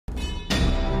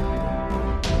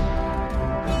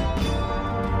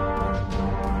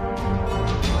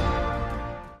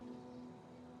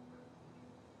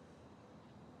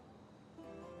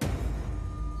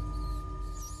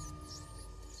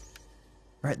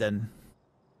Right then.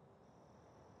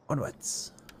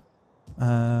 Onwards.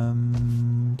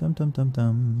 Dum dum dum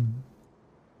dum.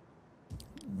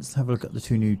 Let's have a look at the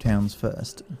two new towns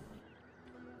first.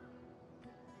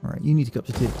 Alright, you need to go up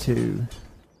to tier 2.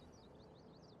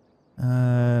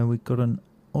 We've got an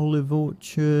olive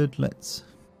orchard. Let's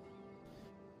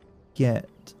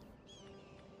get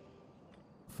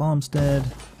farmstead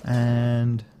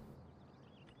and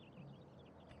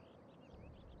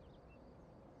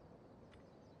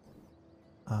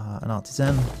an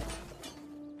artisan.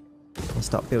 We'll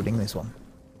start building this one.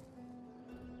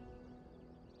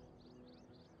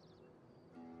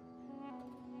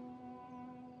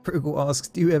 Frugal asks,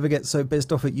 do you ever get so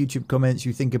pissed off at YouTube comments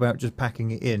you think about just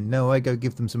packing it in? No, I go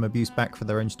give them some abuse back for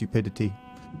their own stupidity.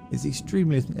 It's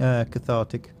extremely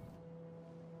cathartic.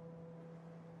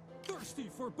 Thirsty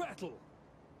for battle.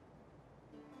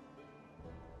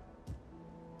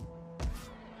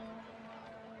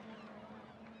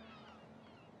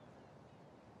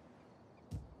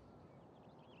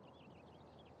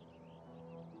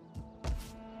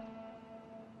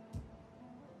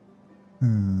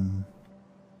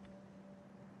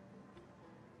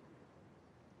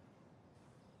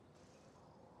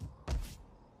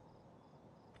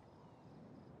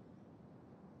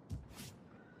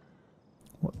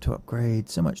 What to upgrade?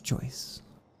 So much choice.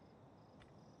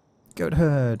 Goat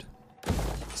herd.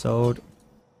 Sold.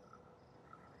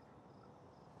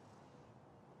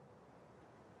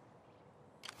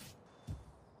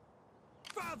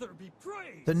 Father be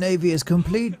praised. The navy is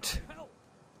complete.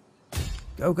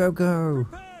 Go, go, go.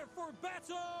 Prepare for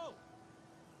battle.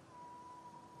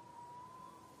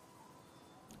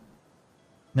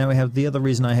 Now we have the other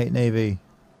reason I hate navy.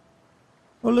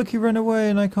 Oh look, he ran away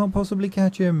and I can't possibly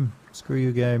catch him. Screw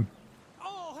you, game.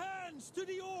 All hands to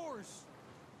the oars.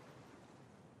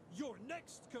 Your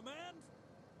next command.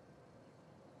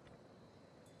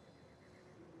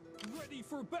 Ready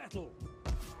for battle.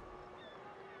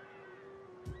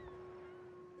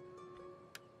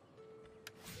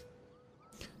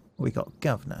 We got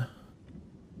governor.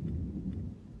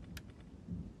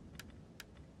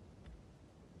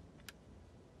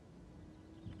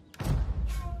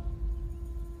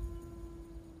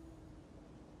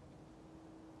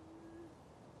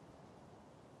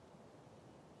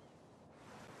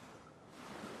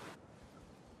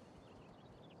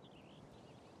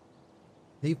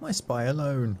 Leave my spy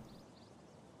alone.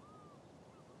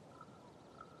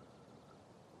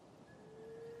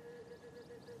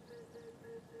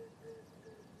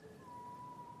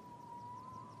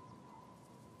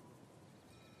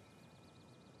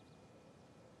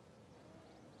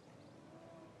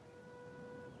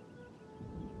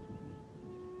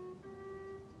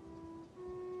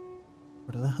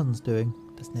 What are the Huns doing?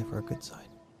 That's never a good sign.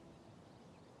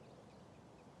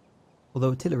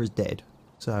 Although Attila is dead,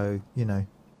 so, you know.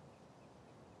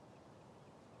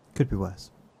 Could be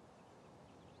worse.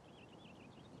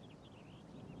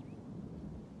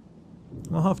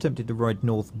 I'm half tempted to ride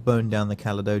north, burn down the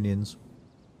Caledonians.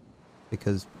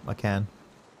 Because I can.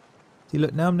 See,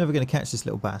 look, now I'm never going to catch this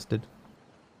little bastard.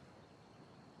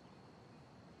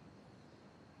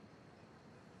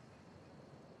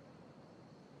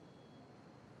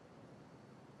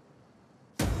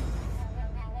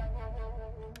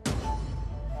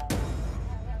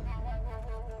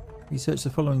 Research the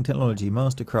following technology.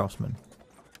 Master Craftsman.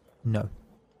 No.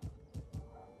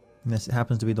 Unless it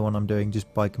happens to be the one I'm doing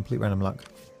just by complete random luck.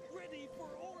 Ready for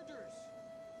orders.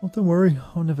 Oh, don't worry.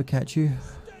 I'll never catch you.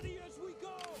 Steady as we go.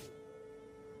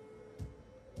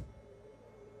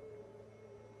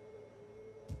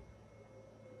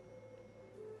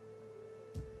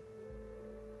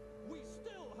 We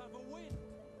still have a wind.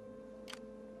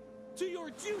 To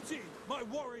your duty, my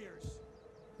warriors.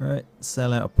 Right,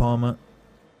 sell out of Palmer.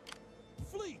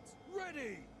 Fleet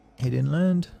ready. Head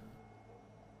inland.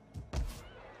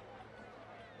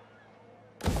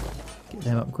 Get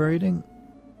them upgrading.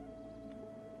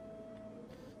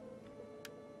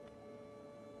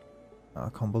 Oh, I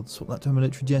can't bother to swap that to a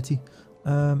military jetty.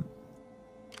 Right.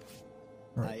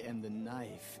 I am the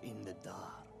knife in the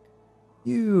dark.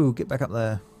 You get back up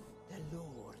there. The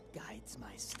Lord guides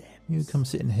my steps. You come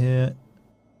sit in here.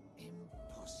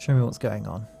 Show me what's going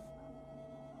on.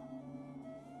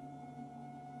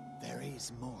 There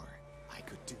is more I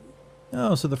could do.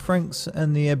 Oh, so the Franks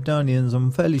and the Ebdanians,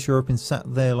 I'm fairly sure have been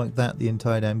sat there like that the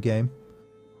entire damn game.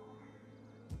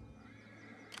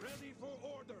 Ready for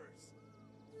orders.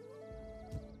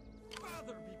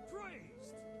 Father be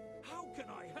praised. How can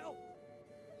I help?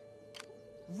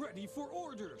 Ready for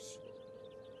orders. Is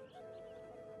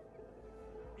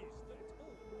that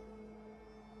all?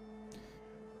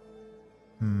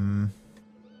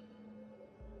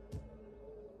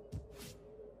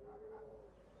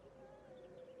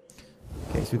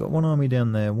 Okay, so we've got one army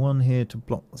down there, one here to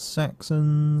block the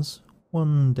Saxons,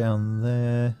 one down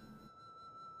there.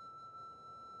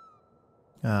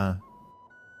 Ah,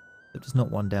 there's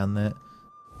not one down there.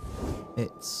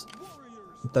 It's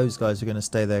those guys are going to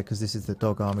stay there because this is the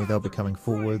dog army. They'll be coming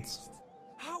forwards.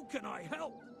 How can I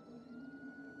help?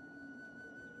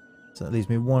 So that leaves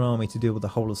me one army to deal with the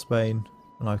whole of Spain,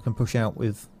 and I can push out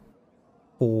with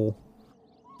 4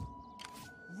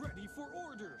 Ready for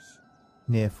orders.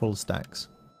 near full stacks.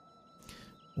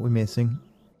 What are we missing?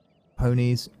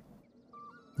 Ponies.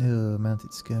 Ugh,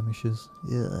 mounted skirmishers.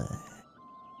 Ugh.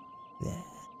 Yeah.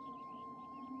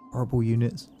 Horrible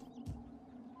units.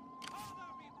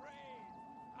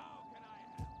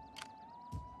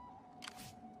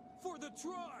 For the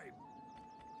tribe.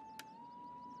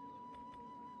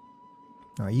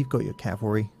 Alright, you've got your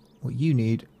cavalry. What you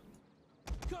need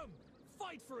Come,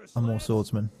 fight for us. are more lads.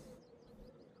 swordsmen.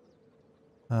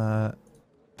 Are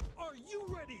you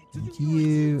ready to And do you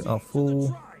your duty are to the full.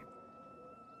 tribe?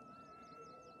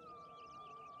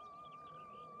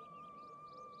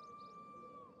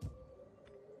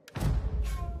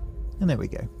 And there we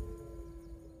go.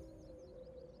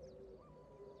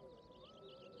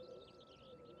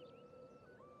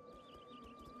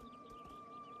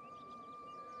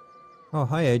 Oh,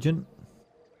 hi, Agent.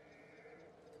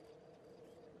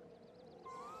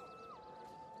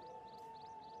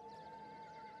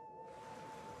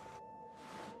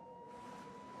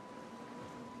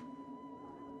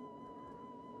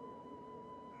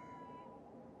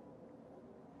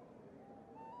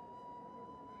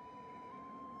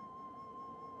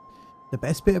 The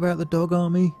best bit about the dog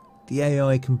army, the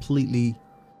AI completely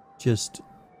just,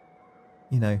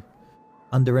 you know,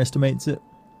 underestimates it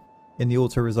in the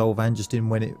auto-resolve and just in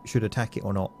when it should attack it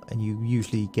or not, and you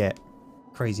usually get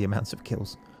crazy amounts of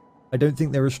kills. I don't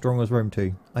think they're as strong as Rome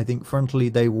 2. I think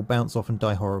frontally they will bounce off and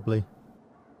die horribly.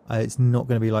 It's not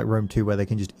going to be like Rome 2 where they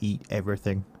can just eat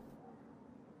everything.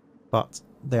 But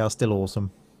they are still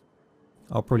awesome.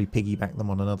 I'll probably piggyback them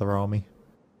on another army.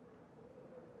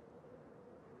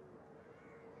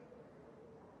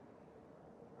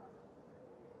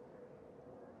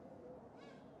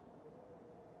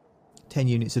 Ten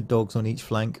units of dogs on each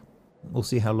flank. We'll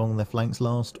see how long their flanks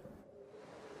last.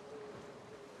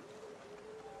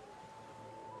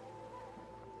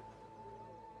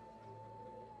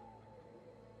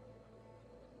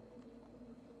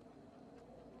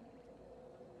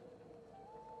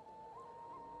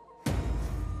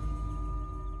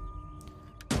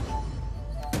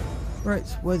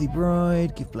 Right, worthy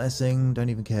bride, give blessing, don't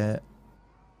even care.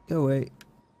 Go away.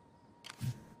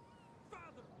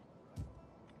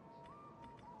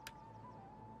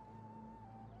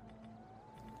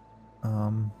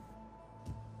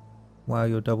 Wow,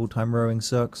 your double time rowing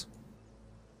sucks.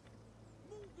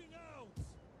 Moving out.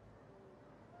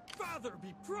 Father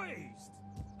be praised.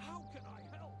 How can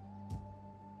I help?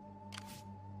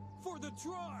 For the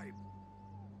tribe.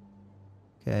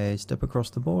 Okay, step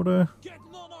across the border.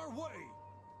 Getting on our way.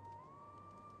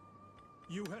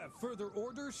 You have further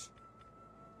orders?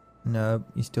 No,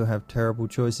 you still have terrible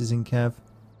choices in Cav.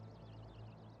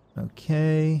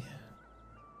 Okay.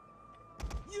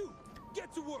 You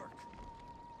get to work.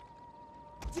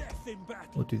 Death in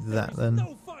battle. We'll do There that is then.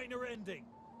 No finer ending.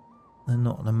 They're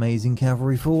not an amazing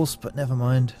cavalry force, but never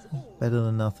mind. Better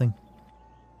than nothing.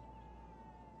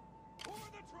 For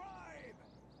the tribe.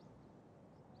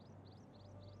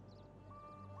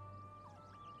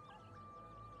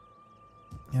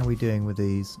 How are we doing with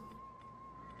these?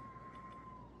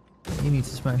 You need to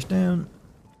smash down.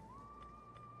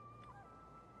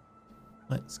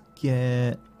 Let's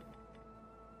get...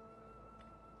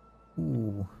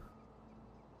 Ooh.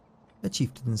 A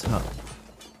chieftain's hut.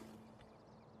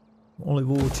 Olive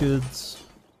orchards.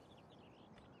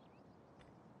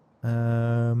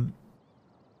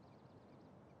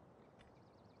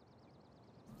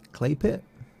 Clay pit.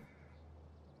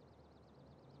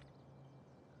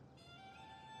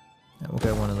 That will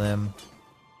go one of them.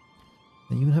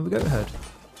 Then you can have a goat herd.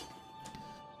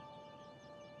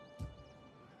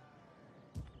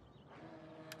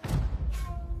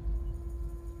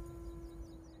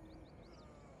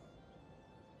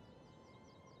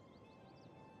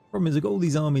 Problem is, I've got all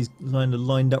these armies kind of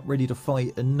lined up ready to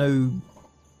fight and no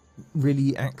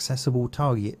really accessible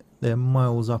target. They're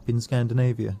miles up in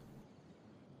Scandinavia.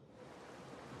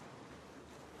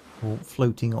 Or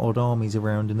floating odd armies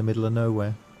around in the middle of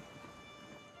nowhere.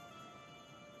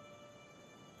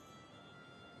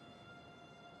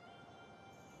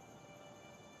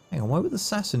 Hang on, why were the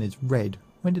Sassanids red?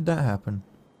 When did that happen?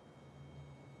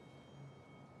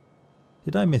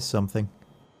 Did I miss something?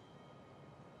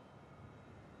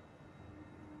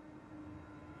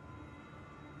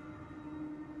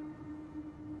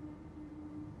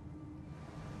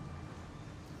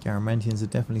 Garamantians are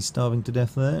definitely starving to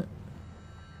death there.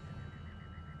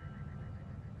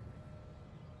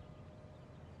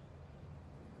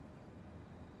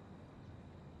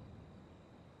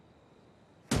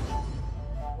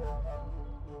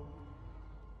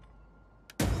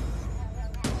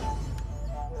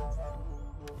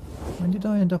 When did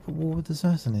I end up at war with the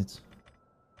Sassanids?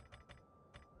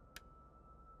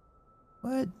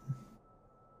 What?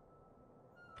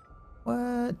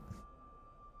 What?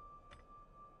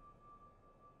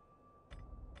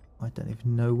 I don't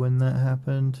even know when that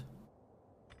happened.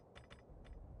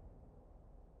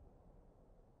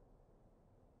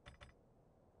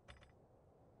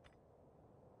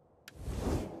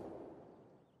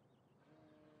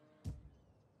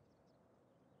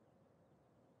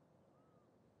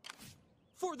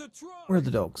 For the tribe! Where are the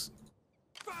dogs?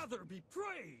 Father be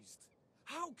praised!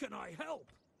 How can I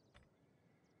help?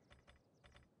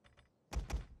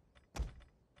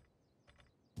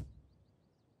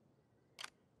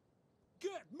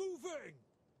 Get moving!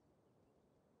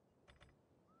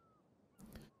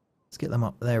 Let's get them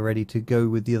up there ready to go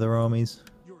with the other armies.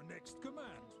 Your next command.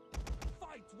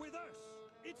 Fight with us!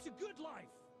 It's a good life!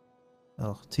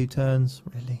 Oh, 2 turns?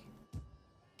 Really?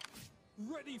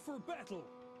 Ready for battle!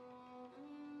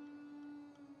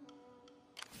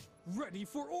 Ready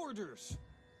for orders!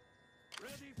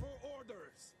 Ready for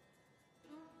orders!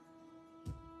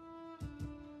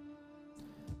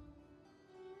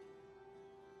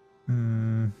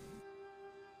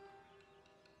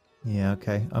 Yeah,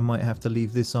 okay. I might have to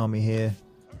leave this army here.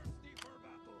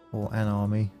 Or an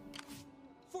army.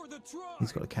 For the tribe!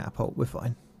 He's got a catapult, we're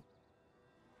fine.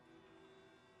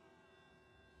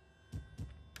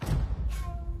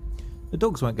 The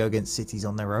dogs won't go against cities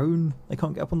on their own. They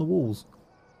can't get up on the walls.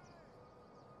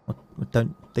 I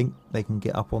don't think they can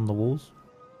get up on the walls.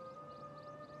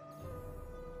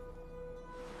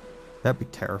 That'd be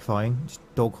terrifying. Just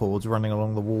dog hordes running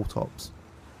along the wall tops.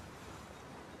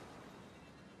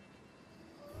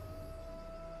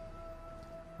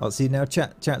 Oh, see now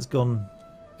chat's going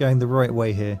the right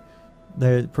way here.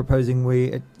 They're proposing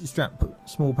we strap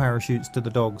small parachutes to the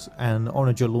dogs and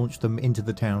Onager launch them into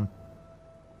the town.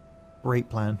 Great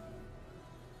plan.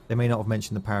 They may not have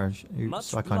mentioned the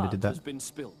parachutes. I kind of did that. Has been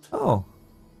spilt. Oh.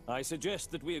 I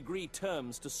suggest that we agree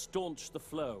terms to staunch the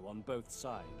flow on both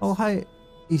sides. Oh, hi,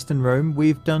 Eastern Rome.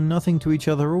 We've done nothing to each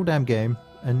other all damn game,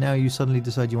 and now you suddenly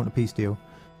decide you want a peace deal.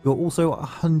 You're also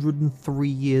 103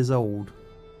 years old.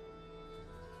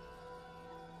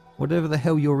 Whatever the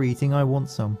hell you're eating, I want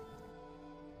some.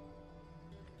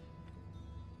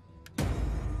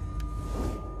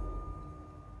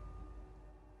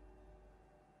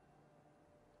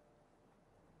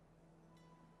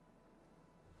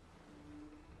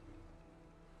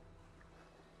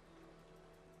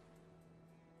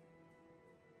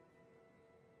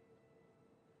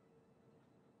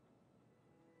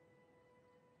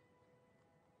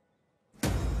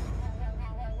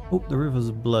 Oh, the rivers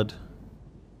of blood.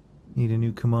 Need a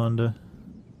new commander.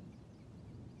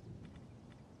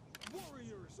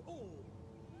 Warriors all!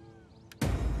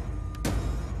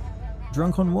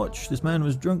 Drunk on watch. This man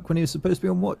was drunk when he was supposed to be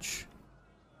on watch.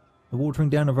 The watering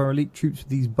down of our elite troops with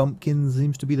these bumpkins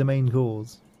seems to be the main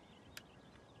cause.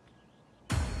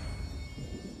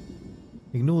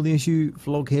 Ignore the issue,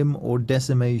 flog him, or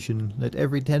decimation. Let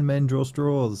every 10 men draw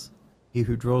straws. He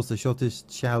who draws the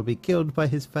shortest shall be killed by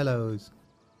his fellows.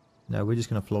 No, we're just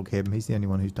going to flog him. He's the only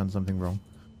one who's done something wrong.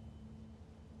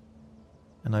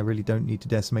 And I really don't need to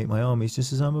decimate my armies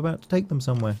just as I'm about to take them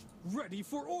somewhere. Ready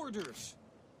for orders!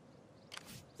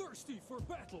 Thirsty for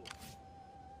battle!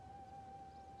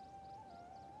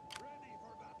 Ready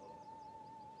for battle!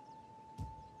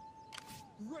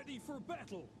 Ready for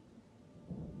battle!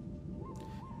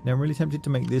 Now I'm really tempted to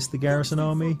make this the garrison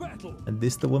army and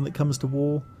this the one that comes to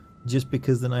war, just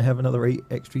because then I have another 8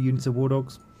 extra units of war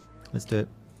dogs. Let's do it.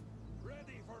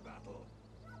 Ready for battle!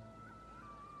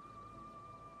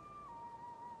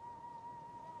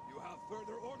 You have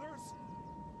further orders?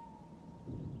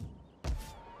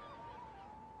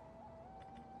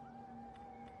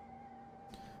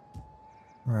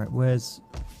 Right, where's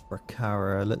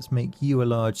Rakara? Let's make you a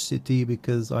large city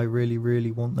because I really,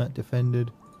 really want that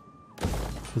defended.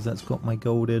 Because that's got my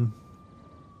gold in.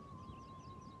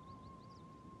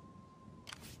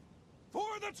 For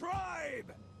the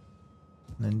tribe!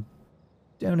 And then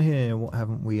down here, what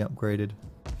haven't we upgraded?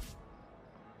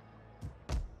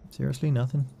 Seriously,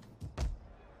 nothing?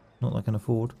 Not that I can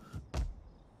afford.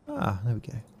 Ah, there we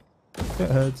go.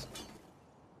 Goat herds.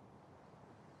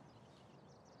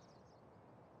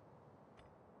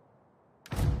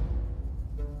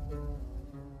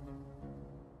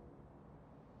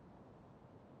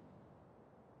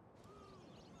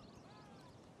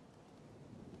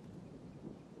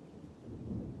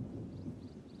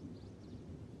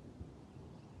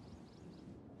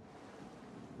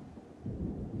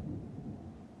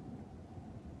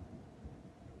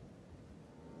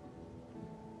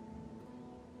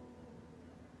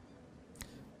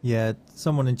 Yeah,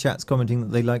 someone in chat's commenting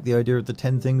that they like the idea of the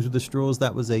 10 things with the straws.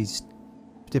 That was a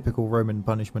typical Roman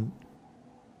punishment.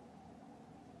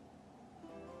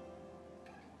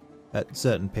 At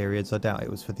certain periods, I doubt it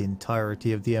was for the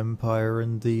entirety of the Empire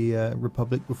and the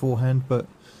Republic beforehand, but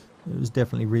it was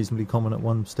definitely reasonably common at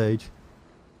one stage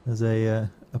as a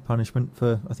punishment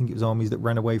for, I think it was armies that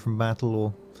ran away from battle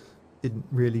or didn't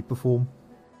really perform.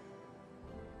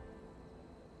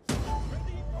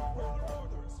 Ready for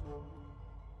orders.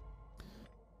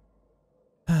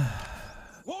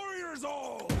 Warriors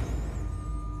all!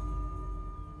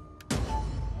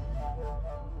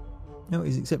 No,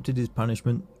 he's accepted his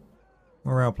punishment.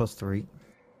 Morale +3.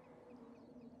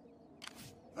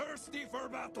 Thirsty for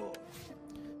battle!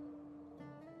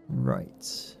 Right.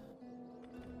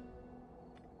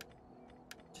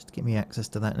 Just give me access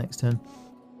to that next turn.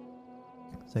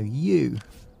 So you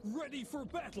Ready for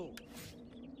battle!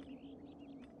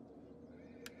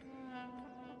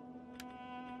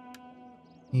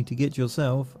 need to get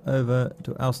yourself over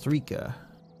to Austrica,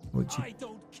 which you I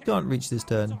don't care can't reach this how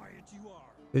turn. tired you are.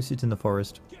 Go sit in the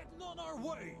forest. Getting on our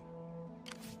way!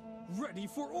 Ready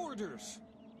for orders!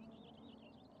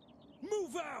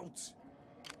 Move out!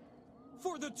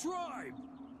 For the tribe!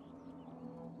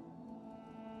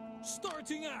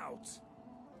 Starting out!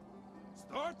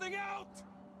 Starting out!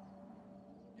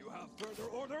 You have further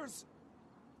orders?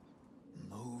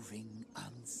 Moving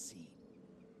unseen.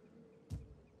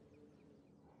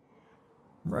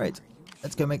 Right,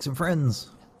 let's go make some friends.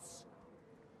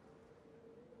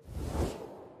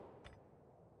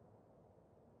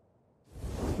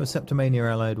 Who's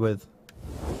Septimania allied with?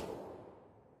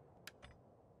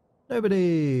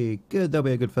 Nobody! Good, that'll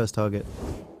be a good first target.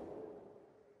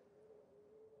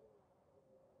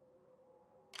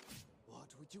 What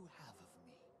would you have of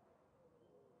me?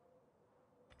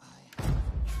 I have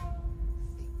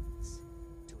things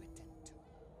to attend to.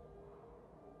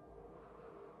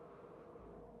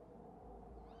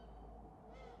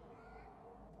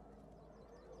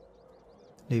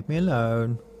 Leave me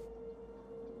alone.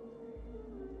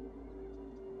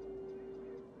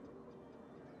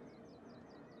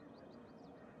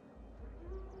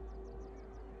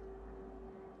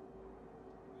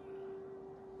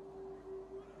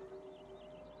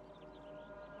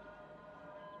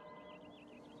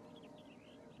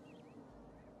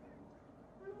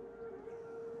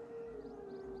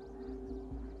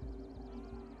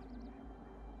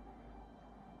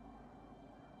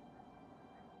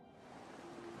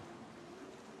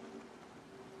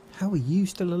 How are you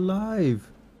still alive?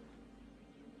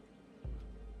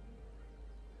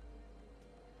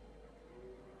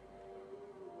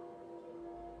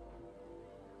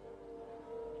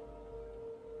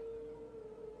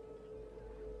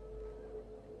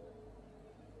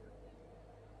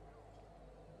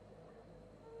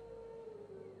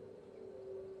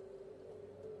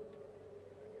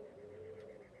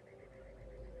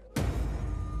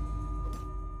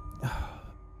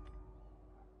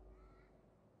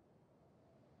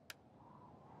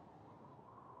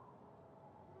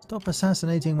 Stop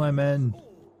assassinating my men.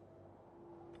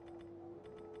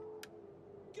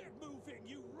 Get moving,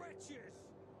 you wretches!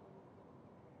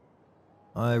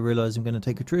 I realise I'm going to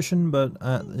take attrition, but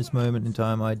at this moment in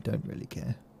time I don't really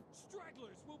care.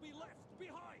 Stragglers will be left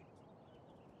behind!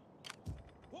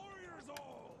 Warriors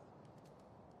all!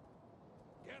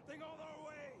 Getting on our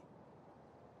way!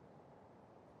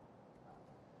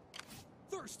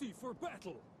 Thirsty for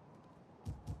battle!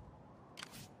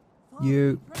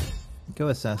 You go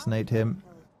assassinate him.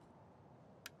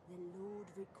 The Lord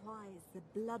requires the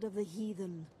blood of the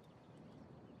heathen.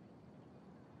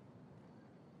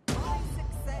 My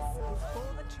success is for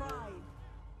the tribe.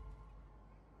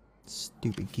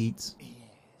 Stupid Keats.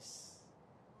 Yes.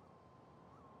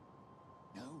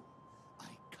 No, I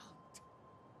can't.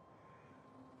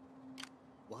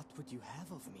 What would you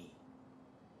have of me?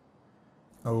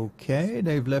 Okay,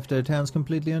 they've left their towns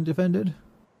completely undefended.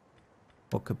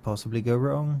 What could possibly go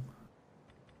wrong?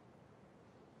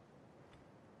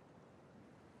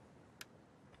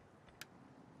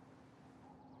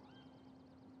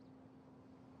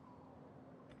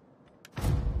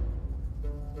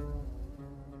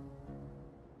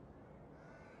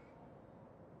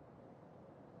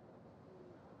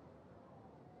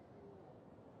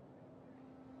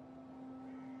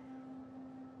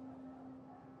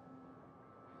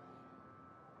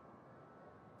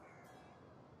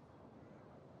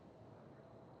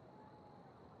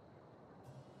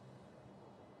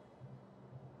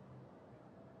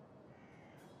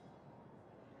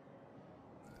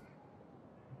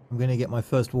 I'm going to get my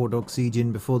first War Dog siege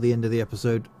in before the end of the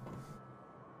episode.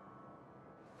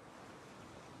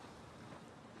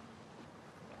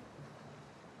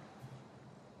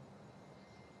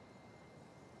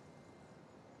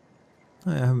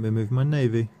 I haven't been moving my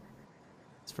navy.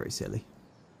 It's very silly.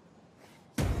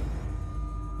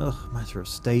 Ugh, matter of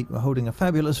state. We're holding a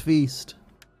fabulous feast.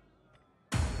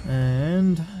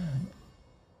 And...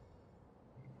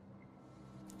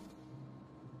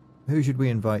 who should we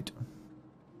invite?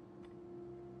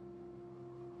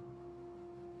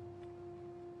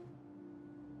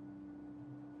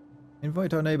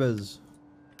 Invite our neighbours.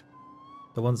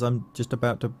 The ones I'm just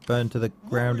about to burn to the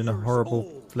ground in a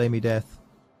horrible, flamey death.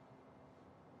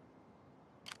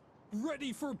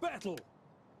 Ready for battle.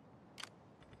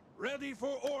 Ready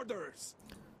for orders.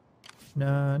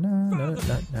 Na na na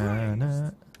na na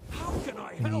na. How can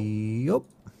I help? Yup.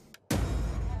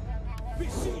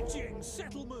 Besieging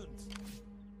settlement.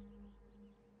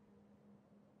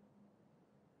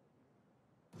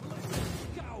 Let them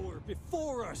cower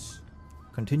before us.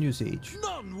 Continue siege.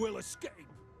 None will escape.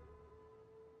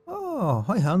 Oh,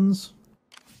 hi Hans.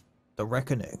 The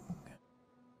Reckoning.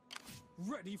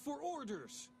 Ready for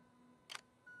orders.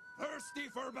 Thirsty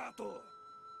for battle.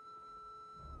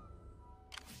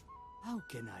 How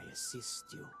can I assist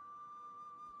you?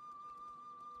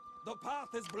 The path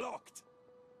is blocked.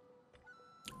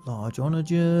 Large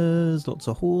onagers, lots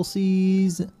of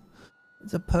horses.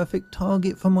 It's a perfect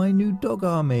target for my new dog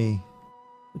army.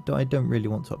 But I don't really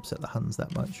want to upset the Huns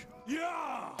that much.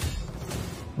 Yeah!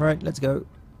 Right, let's go.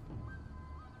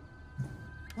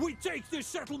 We take this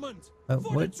settlement Oh,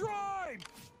 for what? the tribe.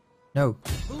 No.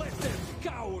 Let them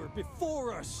cower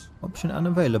before us. Option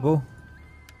unavailable.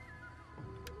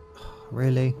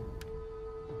 Really?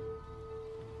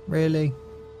 Really?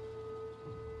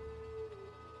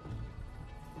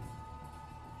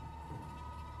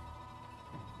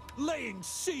 Laying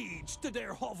siege to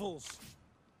their hovels.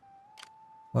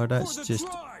 Well, that's For the just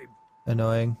tribe.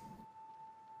 annoying.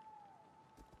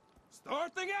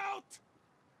 Starting out.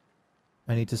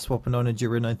 I need to swap an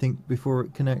onager in, I think, before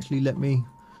it can actually let me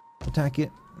attack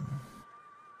it.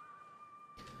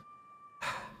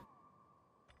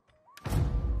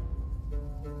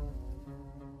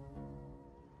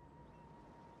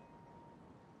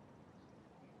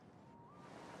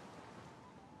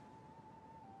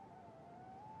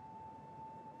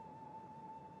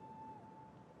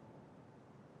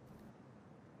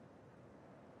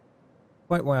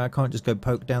 Quite why I can't just go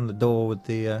poke down the door with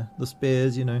the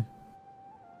spears, you know.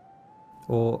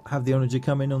 Or have the onager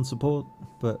come in on support,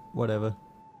 but whatever.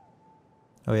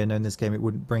 Oh yeah, no, in this game it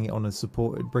wouldn't bring it on as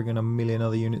support, it'd bring in a million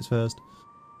other units first.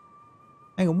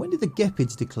 Hang on, when did the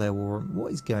Gepids declare war?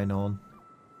 What is going on?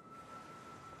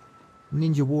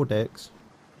 Ninja War decks.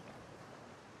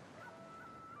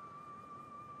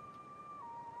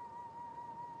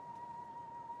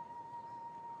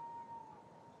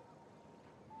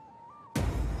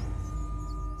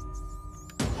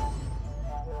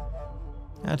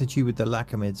 Attitude with the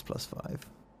Lacamids +5.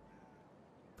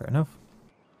 Fair enough.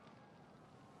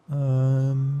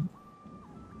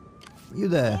 You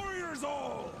there? Warriors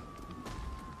all.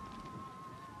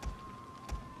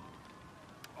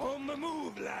 On the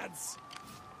move, lads.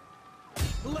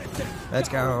 Let them Let's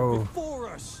cower go. before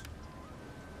us.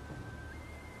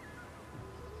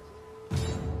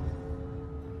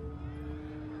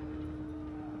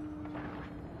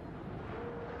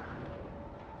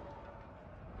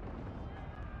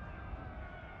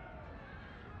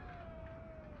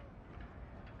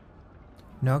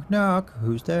 Knock knock,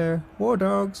 who's there? War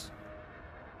dogs.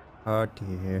 Oh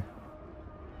dear.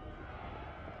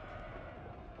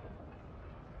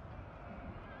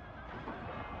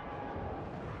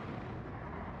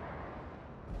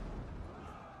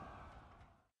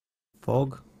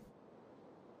 Fog?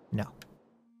 No.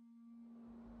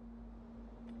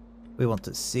 We want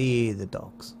to see the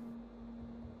dogs.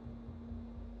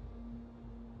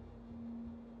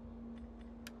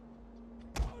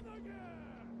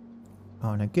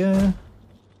 On again.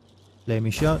 Lay me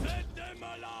shot. Let them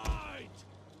alight.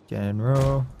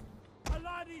 General.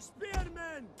 Alanic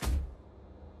spearmen.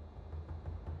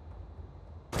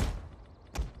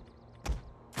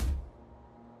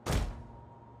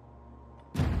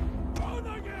 On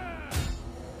again.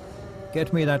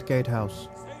 Get me that gatehouse.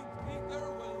 Saint Peter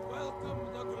will welcome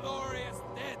the glorious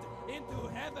dead into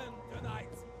heaven tonight.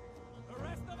 The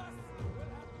rest of us will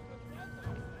have to defend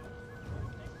ourselves.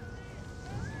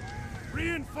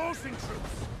 Reinforcing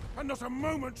troops, and not a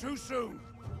moment too soon.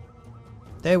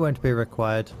 They won't be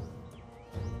required.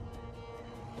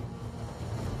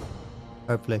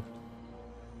 Hopefully.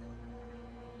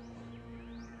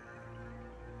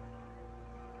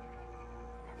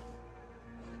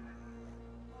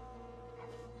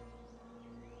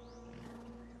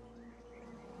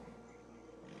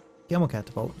 Camel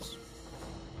catapults.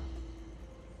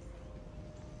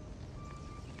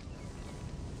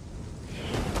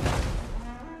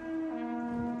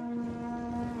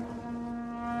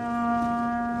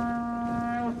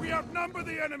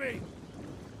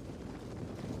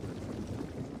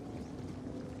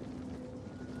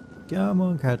 Come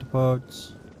on,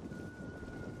 catapults.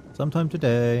 Sometime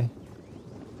today.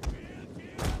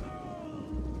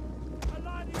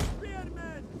 Alanic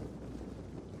spearmen!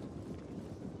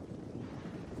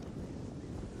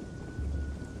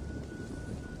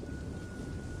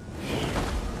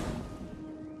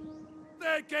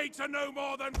 Their gates are no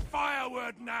more than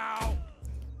firewood now!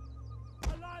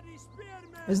 Alanic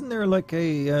spearmen! Isn't there like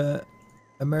a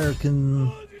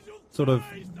American sort of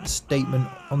statement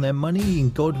on their money, "In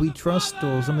God we trust,"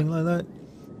 or something like that?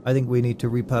 I think we need to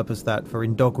repurpose that for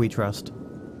 "In Dog we trust."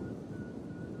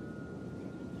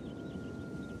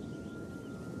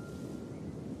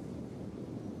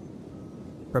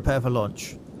 Prepare for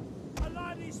launch.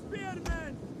 Alanic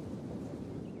spearmen!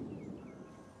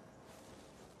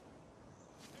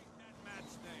 Take that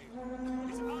man's name.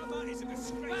 His armor is a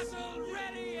disgrace. Battle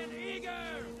ready and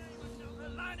eager!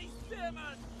 Alanic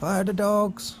spearmen! Fire the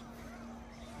dogs!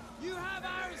 You have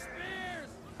our spears!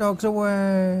 Dogs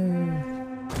away!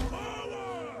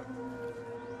 Forward!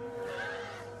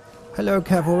 Hello,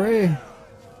 cavalry!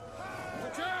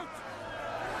 Watch out!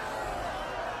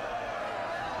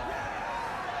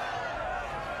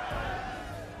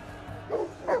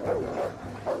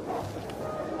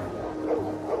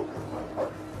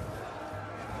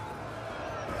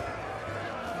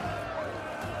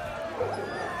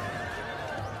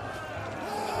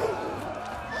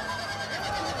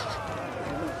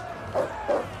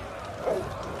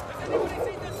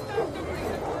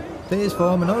 Please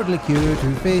form an orderly queue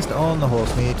to feast on the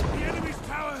horse meat. The enemy's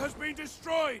tower has been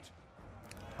destroyed!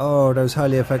 Oh, those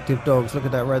highly effective dogs. Look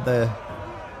at that right there.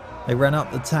 They ran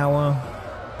up the tower,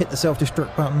 hit the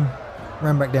self-destruct button,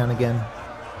 ran back down again.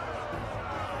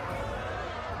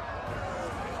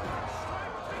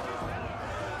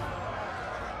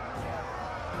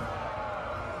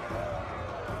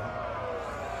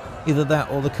 Either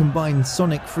that or the combined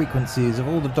sonic frequencies of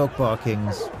all the dog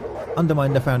barkings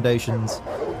undermine the foundations.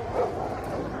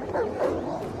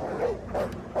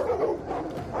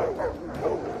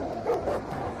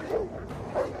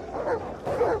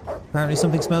 Apparently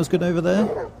something smells good over there.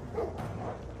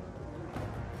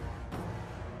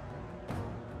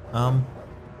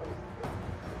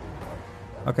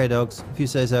 Okay, dogs, if you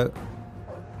say so.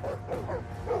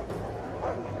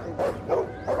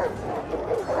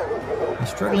 I'm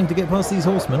struggling to get past these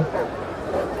horsemen.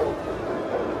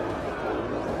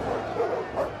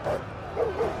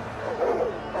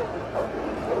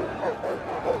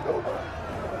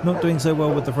 Not doing so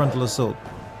well with the frontal assault.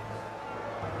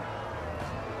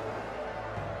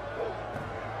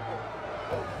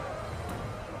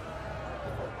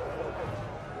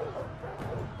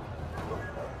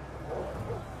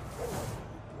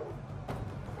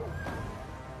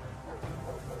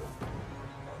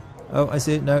 Oh, I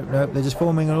see it. No, no, they're just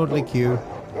forming an orderly queue.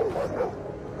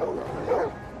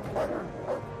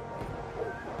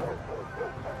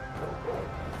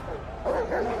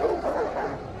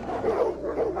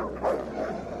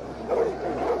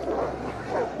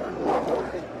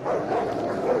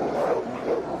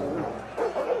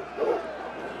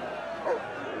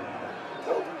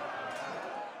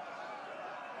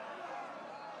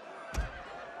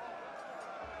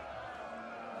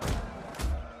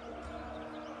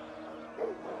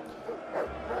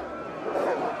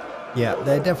 Yeah,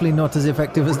 they're definitely not as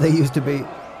effective as they used to be.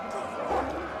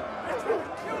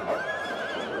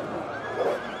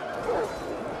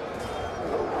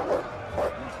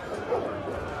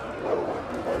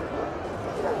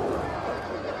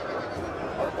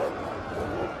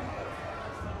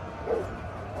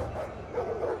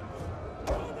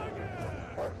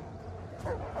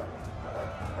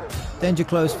 Danger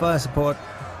close, fire support.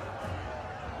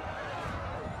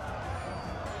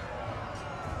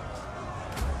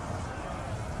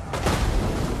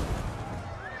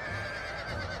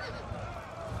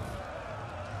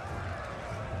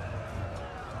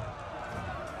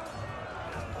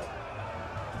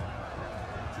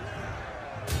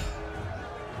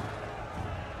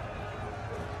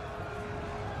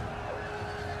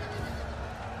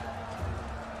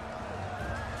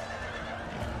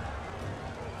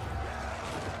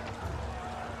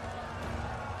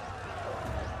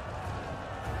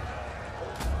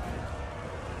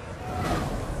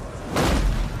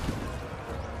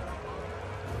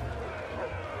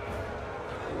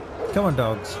 Come on,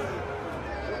 dogs.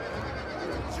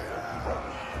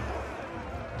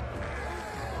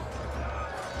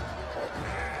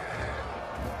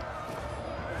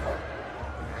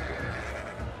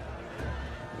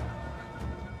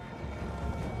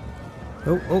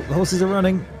 Oh, oh, the horses are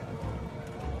running.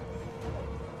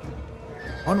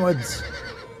 Onwards.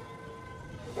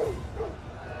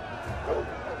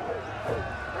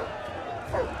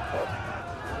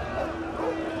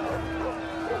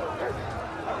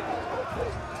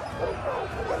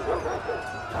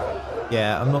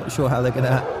 Yeah, I'm not sure how they're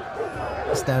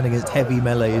gonna stand against heavy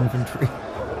melee infantry.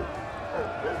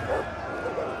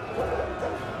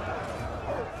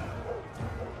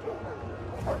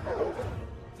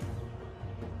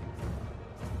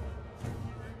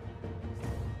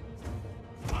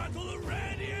 Battle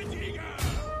ready and eager!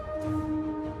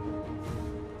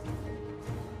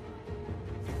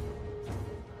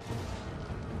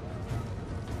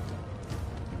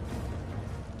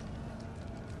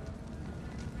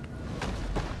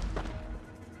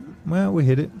 Well, we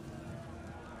hit it.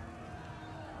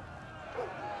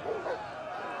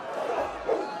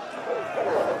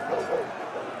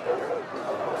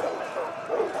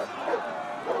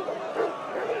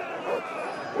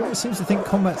 Well, it seems to think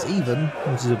combat's even,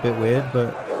 which is a bit weird,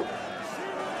 but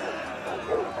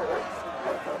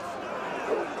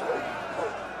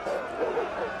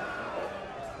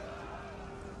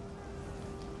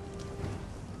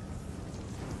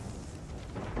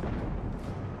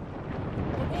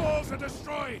The walls are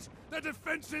destroyed! The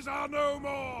defenses are no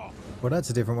more! well, that's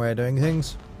a different way of doing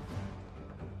things.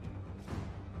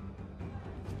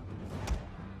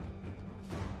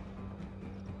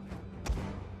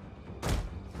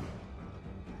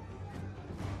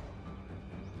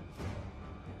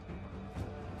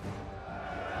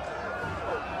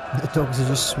 The dogs are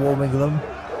just swarming them.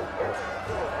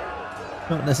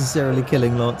 Not necessarily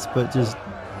killing lots, but just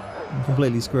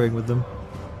completely screwing with them.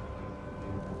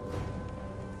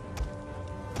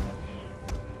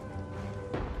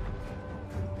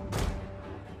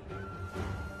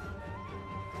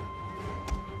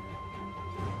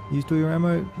 Used all your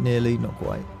ammo? Nearly, not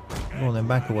quite. Go on then,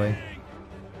 back away.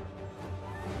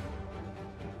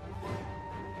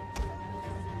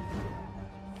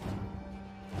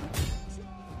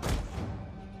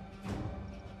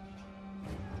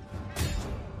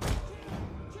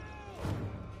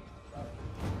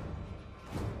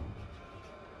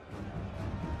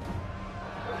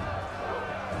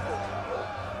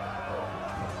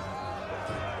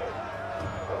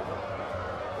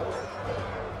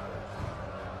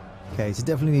 Okay, so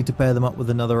definitely need to pair them up with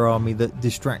another army that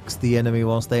distracts the enemy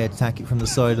whilst they attack it from the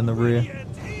side and the rear. And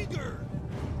eager!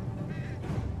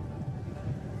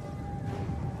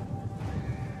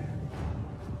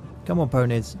 Come on,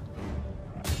 ponies.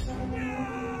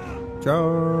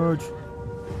 Charge!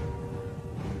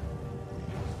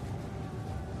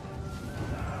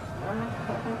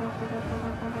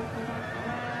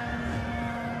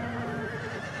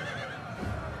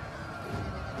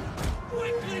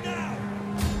 Quickly now!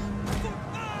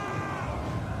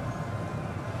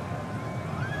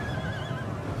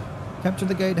 Capture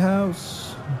the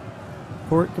gatehouse!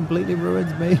 Before it completely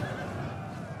ruins me.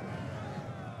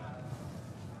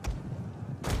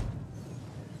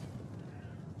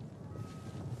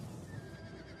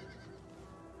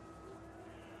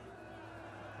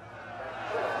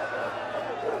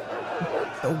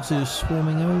 Dogs are just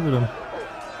swarming over them.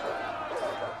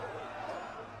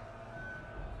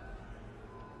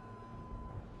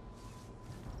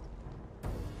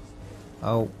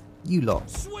 Oh, you lot.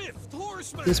 Swift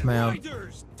horsemen! Dismount.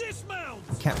 Riders! Dismount!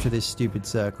 Capture this stupid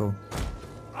circle.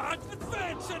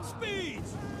 Advance at speed!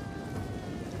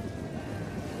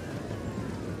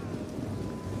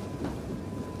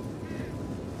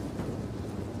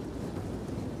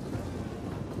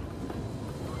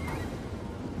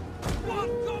 What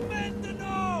commander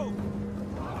now?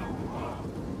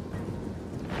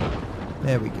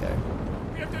 There we go.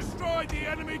 We have destroyed the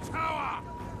enemy tower!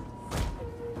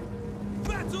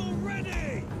 Battle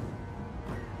ready!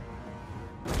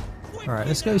 Alright,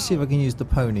 let's go see if I can use the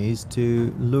ponies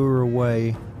to lure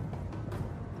away.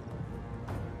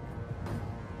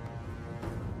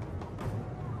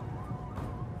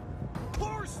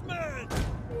 Horsemen!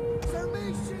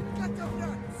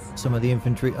 Some of the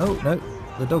infantry. Oh, no,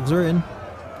 the dogs are in.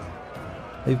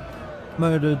 They've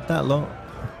murdered that lot.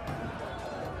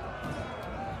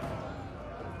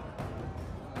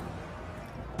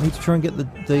 I need to try and get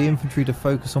the infantry to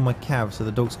focus on my cav so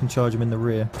the dogs can charge them in the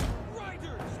rear.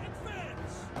 Riders,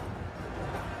 advance!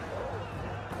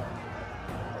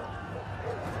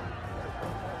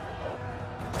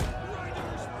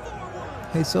 Riders, forward!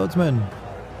 Hey, swordsman!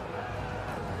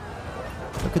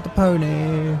 Look at the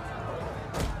pony!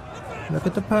 Look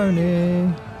at the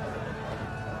pony!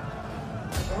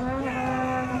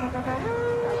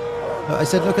 No, I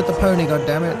said look at the pony,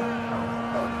 goddammit!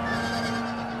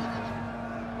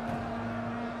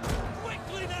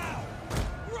 Quickly now!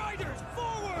 Riders,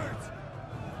 forward!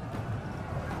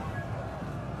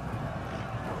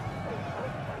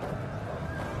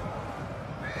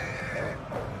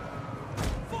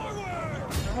 Forward!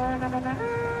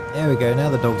 There we go, now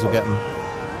the dogs will get them.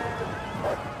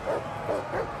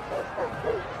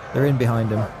 They're in behind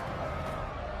him.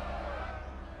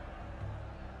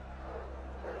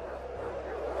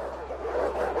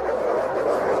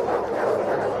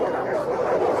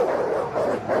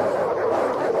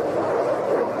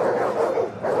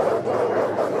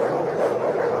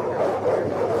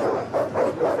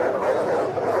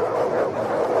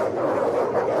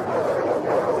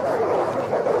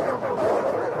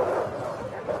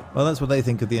 Well, that's what they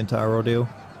think of the entire ordeal.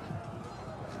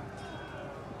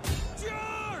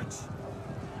 Charge!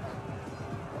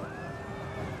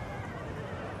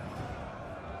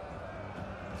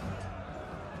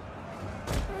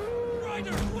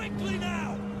 Rider, quickly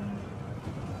now!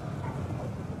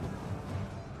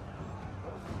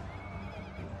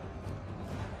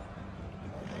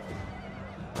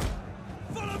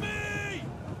 Follow me!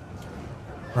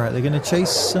 Right, they're going to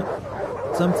chase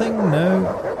something?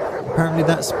 No. Apparently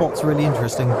that spot's really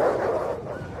interesting.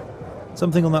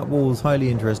 Something on that wall is highly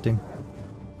interesting.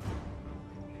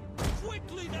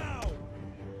 Quickly now!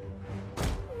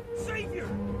 Savior,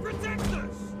 protect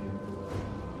us!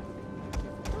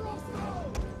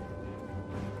 Crossbow!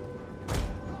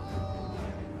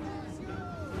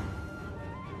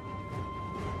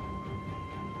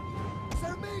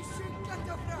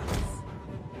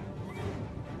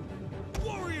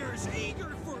 Warriors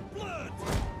eager for blood!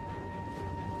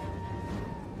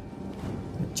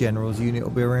 General's unit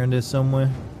will be around here somewhere.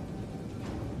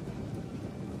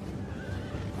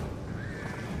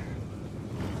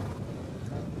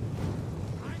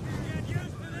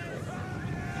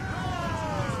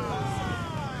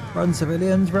 Run,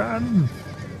 civilians, run!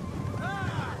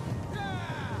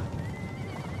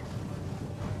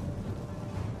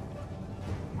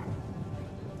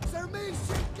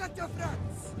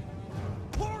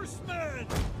 Horsemen!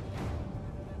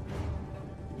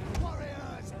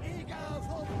 Warriors eager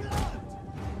for blood!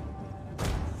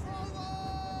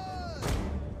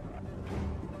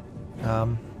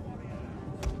 Forward!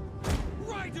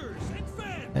 Riders,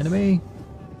 advance! Enemy?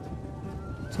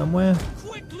 Somewhere?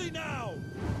 Quickly now!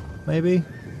 Maybe?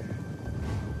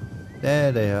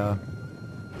 There they are.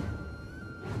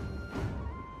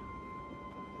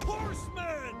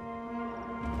 Horsemen!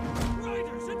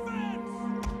 Riders, advance!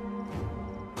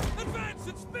 Advance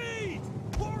at speed!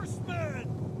 Horsemen!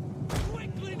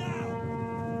 Quickly now!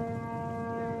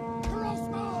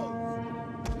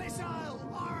 Crossbows!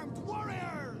 Missile-armed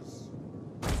warriors!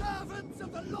 Servants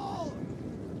of the Lord!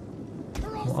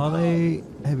 What are they?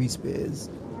 Heavy spears.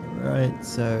 Right,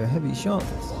 so heavy shots.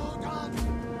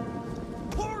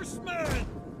 Horsemen!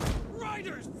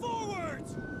 Riders, forward!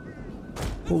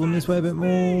 Pull them this way a bit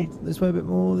more, this way a bit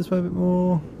more, this way a bit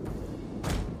more.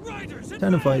 Riders,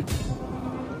 Time to fight.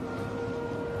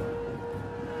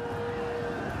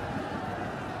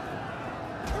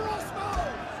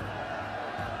 Crossbows!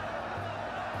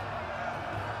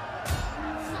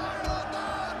 Fire on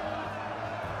them!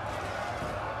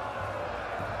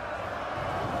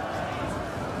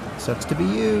 Sucks to be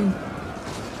you.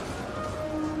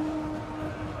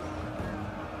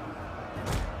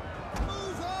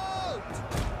 Move out!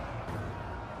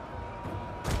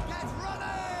 Get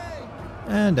running!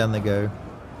 And down they go.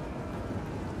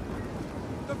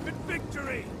 The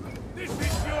victory! This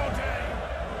is your day!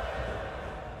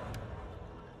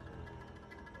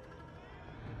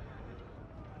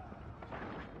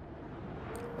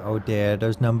 Oh dear,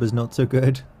 those numbers not so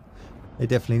good. They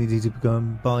definitely needed to be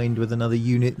combined with another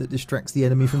unit that distracts the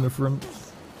enemy from the front.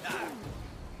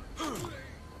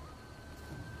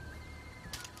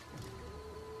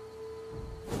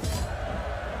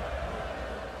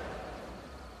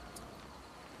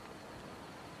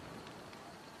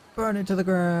 Burn it to the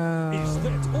ground. Is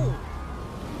that all?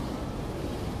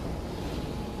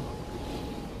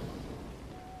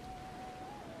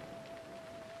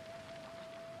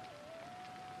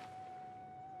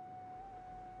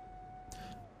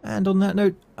 And on that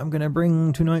note, I'm going to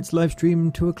bring tonight's live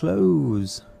stream to a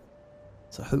close.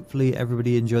 So hopefully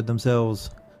everybody enjoyed themselves.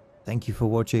 Thank you for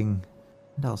watching,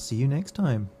 and I'll see you next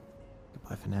time.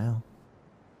 Goodbye for now.